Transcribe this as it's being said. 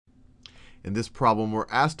In this problem, we're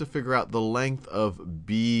asked to figure out the length of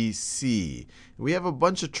BC. We have a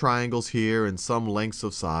bunch of triangles here and some lengths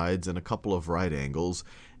of sides and a couple of right angles.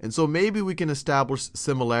 And so maybe we can establish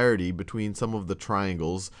similarity between some of the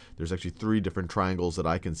triangles. There's actually 3 different triangles that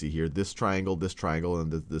I can see here. This triangle,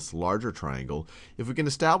 and this larger triangle. If we can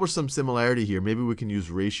establish some similarity here, maybe we can use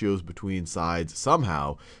ratios between sides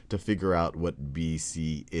somehow to figure out what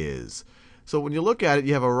BC is. So when you look at it,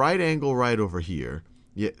 you have a right angle right over here.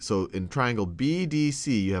 Yeah, so in triangle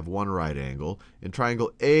BDC, you have one right angle. In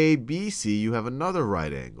triangle ABC, you have another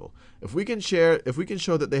right angle. If we can show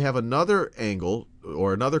that they have another angle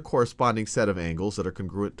or another corresponding set of angles that are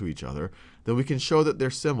congruent to each other, then we can show that they're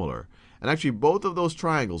similar. And actually, both of those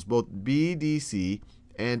triangles, both BDC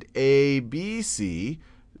and ABC,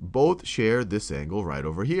 both share this angle right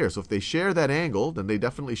over here. So if they share that angle, then they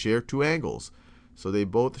definitely share 2 angles. So they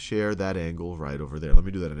both share that angle right over there. Let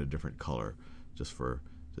me do that in a different color, just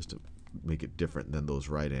to make it different than those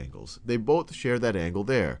right angles. They both share that angle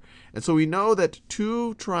there. And so we know that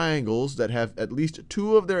 2 triangles that have at least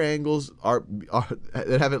 2 of their angles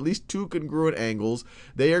that have at least 2 congruent angles,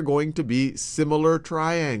 they are going to be similar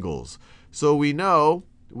triangles. So we know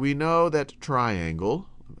that triangle,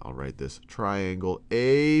 I'll write this, triangle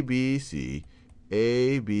ABC,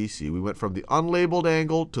 we went from the unlabeled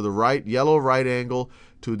angle to the yellow right angle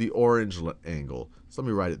to the orange angle. So let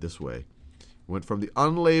me write it this way. Went from the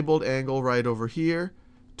unlabeled angle right over here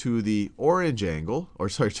to the orange angle,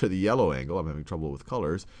 to the yellow angle, I'm having trouble with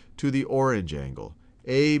colors, to the orange angle,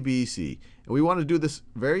 ABC. And we want to do this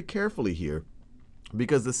very carefully here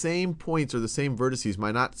because the same points or the same vertices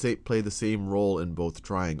might not play the same role in both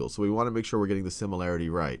triangles. So we want to make sure we're getting the similarity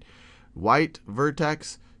right. White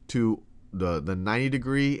vertex to the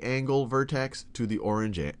 90-degree angle vertex to the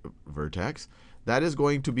orange vertex. That is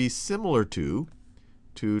going to be similar to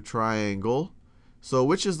triangle. So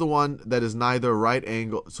which is the one that is neither right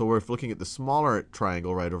angle? So we're looking at the smaller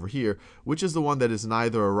triangle right over here. Which is the one that is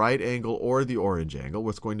neither a right angle or the orange angle?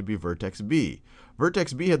 What's going to be vertex B.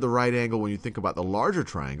 Vertex B had the right angle when you think about the larger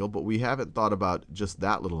triangle, but we haven't thought about just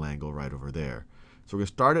that little angle right over there. So we're going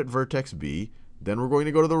to start at vertex B. Then we're going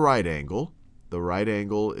to go to the right angle. The right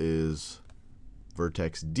angle is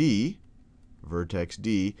vertex D,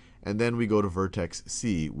 and then we go to vertex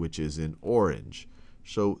C, which is in orange.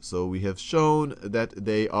 So we have shown that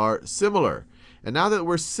they are similar. And now that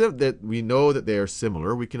we know that they are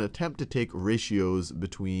similar, we can attempt to take ratios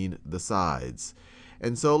between the sides.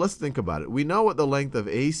 And so let's think about it. We know what the length of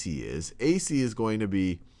AC is. AC is going to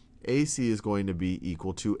be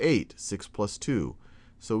equal to 8, 6 plus 2.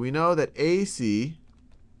 So we know that AC,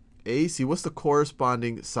 what's the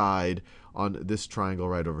corresponding side on this triangle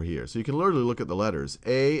right over here? So you can literally look at the letters.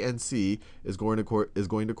 A and C is going to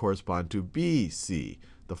correspond to BC.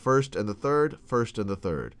 The first and the third, first and the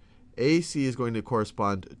third. AC is going to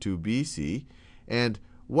correspond to BC. And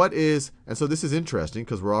so this is interesting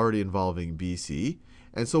because we're already involving BC.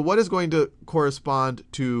 And so what is going to correspond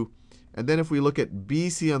to, and then if we look at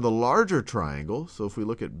BC on the larger triangle, so if we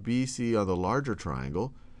look at BC on the larger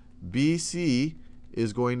triangle, BC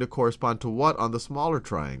is going to correspond to what on the smaller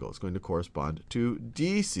triangle? It's going to correspond to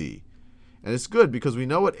DC. And it's good because we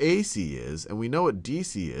know what AC is and we know what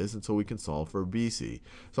DC is, and so we can solve for BC.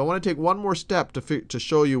 So I want to take one more step to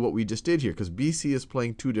show you what we just did here, because BC is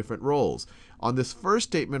playing 2 different roles. On this first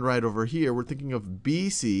statement right over here, we're thinking of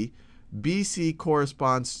BC. BC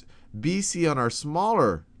on our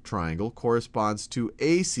smaller triangle corresponds to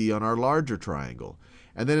AC on our larger triangle.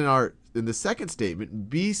 And then in the second statement,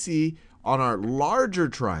 BC on our larger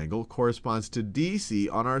triangle corresponds to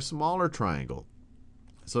DC on our smaller triangle.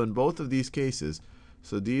 So in both of these cases,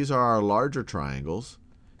 so these are our larger triangles,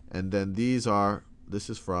 and then this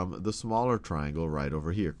is from the smaller triangle right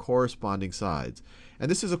over here, corresponding sides.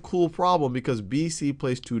 And this is a cool problem because BC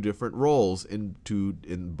plays 2 different roles in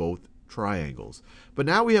both triangles. But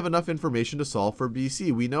now we have enough information to solve for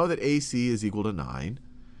BC. We know that AC is equal to 9.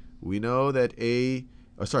 We know that AC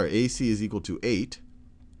is equal to 8.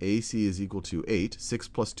 AC is equal to 8. 6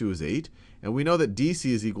 plus 2 is 8. And we know that DC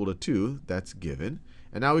is equal to 2. That's given.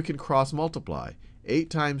 And now we can cross multiply. 8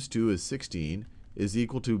 times 2 is 16 is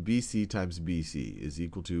equal to BC times BC is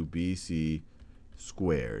equal to BC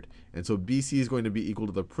squared. And so BC is going to be equal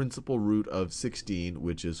to the principal root of 16,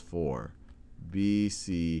 which is 4.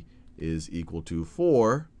 BC is equal to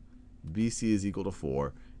 4. BC is equal to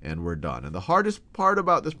 4. And we're done. And the hardest part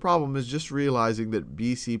about this problem is just realizing that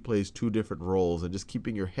BC plays 2 different roles, and just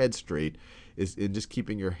keeping your head straight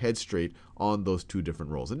on those 2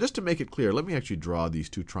 different roles. And just to make it clear, let me actually draw these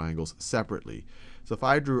 2 triangles separately. So if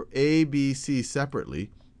I drew ABC separately,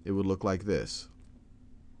 it would look like this.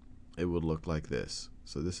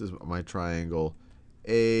 So this is my triangle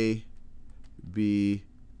A, B,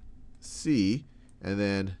 C. And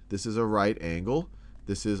then this is a right angle.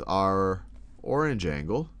 This is our orange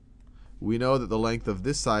angle. We know that the length of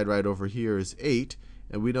this side right over here is 8.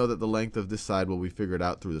 And we know that the length of this side, what we figured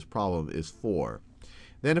out through this problem, is 4.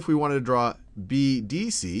 Then if we wanted to draw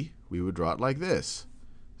BDC, we would draw it like this.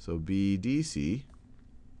 So BDC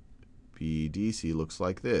looks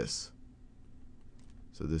like this.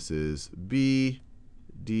 So this is BDC.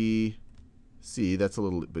 That's a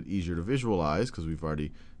little bit easier to visualize because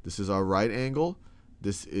this is our right angle,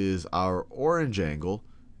 this is our orange angle,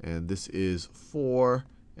 and this is 4,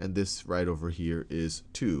 and this right over here is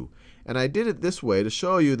 2. And I did it this way to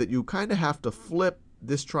show you that you kind of have to flip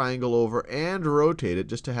this triangle over and rotate it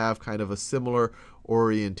just to have kind of a similar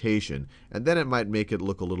orientation. And then it might make it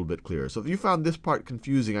look a little bit clearer. So if you found this part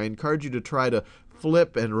confusing, I encourage you to try to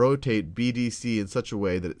flip and rotate BDC in such a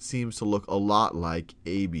way that it seems to look a lot like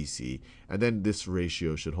ABC. And then this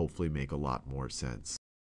ratio should hopefully make a lot more sense.